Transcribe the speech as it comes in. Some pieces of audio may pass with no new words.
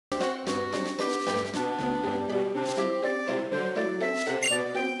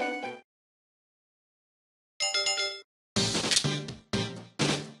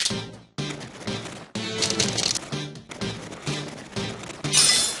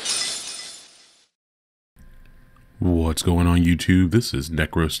What's going on YouTube? This is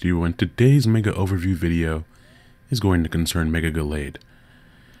Necrostevo, and today's Mega Overview video is going to concern Mega Gallade.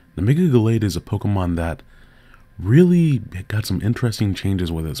 The Mega Gallade is a Pokemon that really got some interesting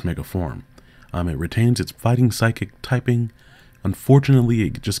changes with its Mega form. It retains its Fighting Psychic typing. Unfortunately,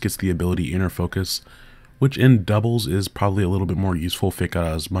 it just gets the ability Inner Focus, which in doubles is probably a little bit more useful. Fake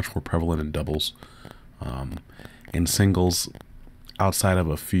Out is much more prevalent in doubles. In singles, outside of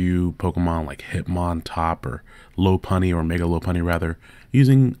a few Pokemon like Hitmon, Top, or Lopunny, or Mega Lopunny rather,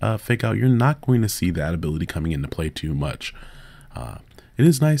 using Fake Out, you're not going to see that ability coming into play too much. It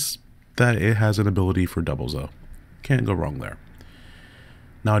is nice that it has an ability for doubles though. Can't go wrong there.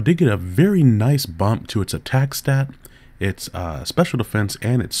 Now it did get a very nice bump to its attack stat, its special defense,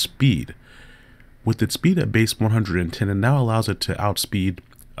 and its speed. With its speed at base 110, it now allows it to outspeed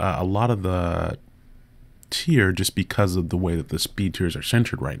a lot of the tier just because of the way that the speed tiers are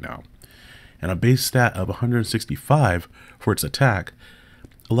centered right now. And a base stat of 165 for its attack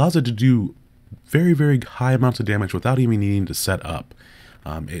allows it to do very, very high amounts of damage without even needing to set up.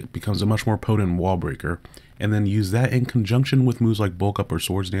 It becomes a much more potent wall breaker, and then use that in conjunction with moves like Bulk Up or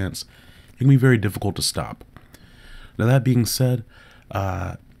Swords Dance. It can be very difficult to stop. Now that being said,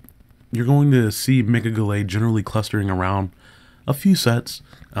 you're going to see Mega Gallade generally clustering around a few sets.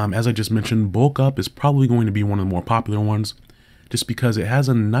 As I just mentioned, Bulk Up is probably going to be one of the more popular ones, just because it has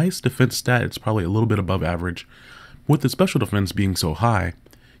a nice defense stat. It's probably a little bit above average. With its special defense being so high,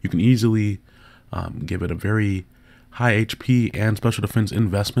 you can easily give it a very high HP and special defense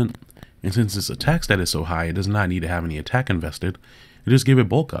investment. And since its attack stat is so high, it does not need to have any attack invested. You just give it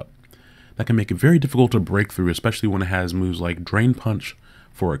Bulk Up. That can make it very difficult to break through, especially when it has moves like Drain Punch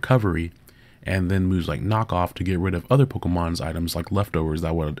for recovery, and then moves like Knock Off to get rid of other Pokemon's items like Leftovers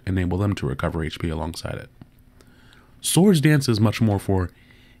that would enable them to recover HP alongside it. Swords Dance is much more for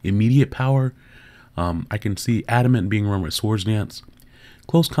immediate power. I can see Adamant being run with Swords Dance,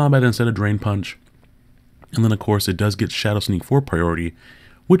 Close Combat instead of Drain Punch, and then of course it does get Shadow Sneak for priority,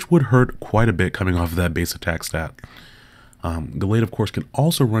 which would hurt quite a bit coming off of that base attack stat. Gallade of course can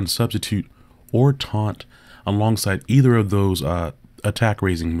also run Substitute or Taunt alongside either of those attack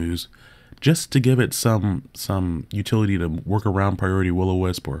raising moves, just to give it some utility to work around Priority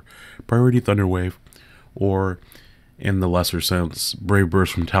Will-O-Wisp or Priority Thunder Wave, or in the lesser sense, Brave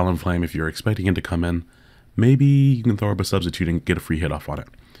Burst from Talonflame if you're expecting it to come in. Maybe you can throw up a Substitute and get a free hit off on it.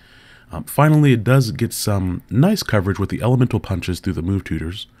 Finally, it does get some nice coverage with the Elemental Punches through the move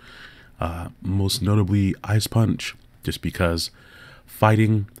tutors, most notably Ice Punch, just because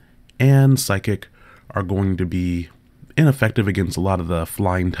Fighting and Psychic are going to be ineffective against a lot of the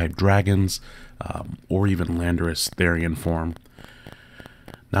flying type dragons, or even Landorus Therian form.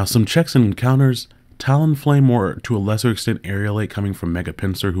 Now some checks and encounters: Talonflame, or to a lesser extent Aerialate, coming from Mega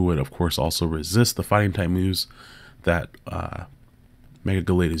Pinsir, who would of course also resist the fighting type moves that Mega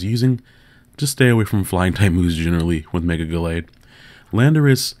Gallade is using. Just stay away from flying type moves generally with Mega Gallade.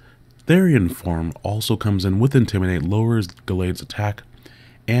 Landorus Therian form also comes in with Intimidate, lowers Gallade's attack,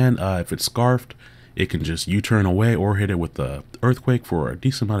 and if it's Scarfed, it can just U-turn away or hit it with the Earthquake for a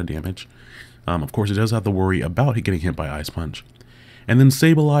decent amount of damage. Of course, it does have to worry about getting hit by Ice Punch. And then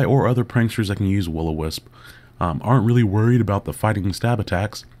Sableye or other pranksters that can use Will-O-Wisp aren't really worried about the fighting stab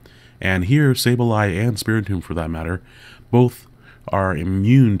attacks. And here, Sableye and Spiritomb, for that matter, both are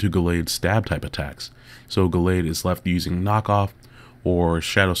immune to Gallade's stab type attacks. So Gallade is left using Knock Off or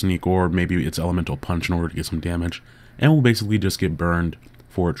Shadow Sneak, or maybe its Elemental Punch in order to get some damage, and will basically just get burned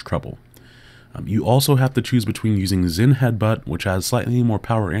for its trouble. You also have to choose between using Zen Headbutt, which has slightly more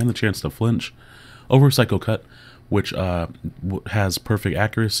power and the chance to flinch, over Psycho Cut, which has perfect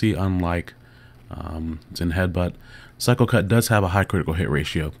accuracy, unlike Zen Headbutt. Psycho Cut does have a high critical hit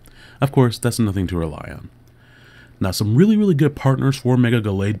ratio. Of course, that's nothing to rely on. Now, some really, really good partners for Mega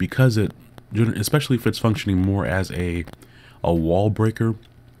Gallade, because it, especially if it's functioning more as a wall breaker,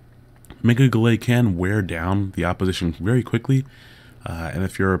 Mega Gallade can wear down the opposition very quickly. And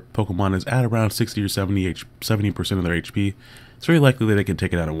if your Pokemon is at around 60 or 70% of their HP, it's very likely that they can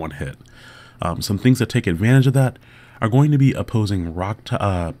take it out in one hit. Some things that take advantage of that are going to be opposing rock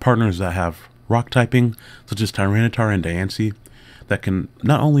partners that have rock typing, such as Tyranitar and Diancie, that can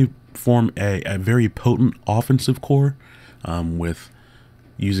not only form a very potent offensive core with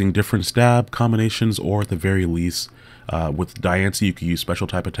using different stab combinations, or at the very least, with Diancie you can use special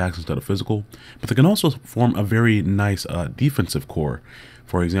type attacks instead of physical, but they can also form a very nice defensive core.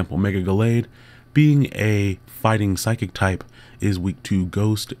 For example, Mega Gallade being a fighting psychic type, is weak to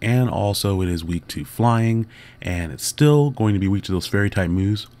ghost, and also it is weak to flying, and it's still going to be weak to those fairy type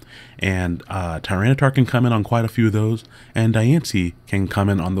moves. And Tyranitar can come in on quite a few of those, and Diancie can come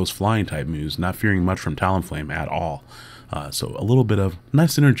in on those flying type moves, not fearing much from Talonflame at all. So a little bit of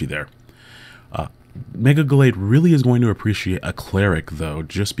nice synergy there. Mega Gallade really is going to appreciate a cleric though,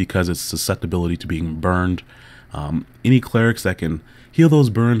 just because its susceptibility to being burned. Any clerics that can heal those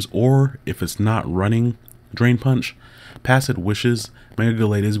burns, or if it's not running Drain Punch, past its wishes, Mega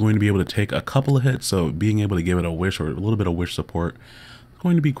Gallade is going to be able to take a couple of hits, so being able to give it a wish or a little bit of wish support is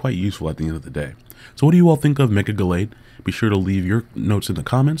going to be quite useful at the end of the day. So what do you all think of Mega Gallade? Be sure to leave your notes in the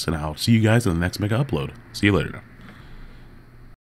comments, and I'll see you guys in the next Mega upload. See you later now.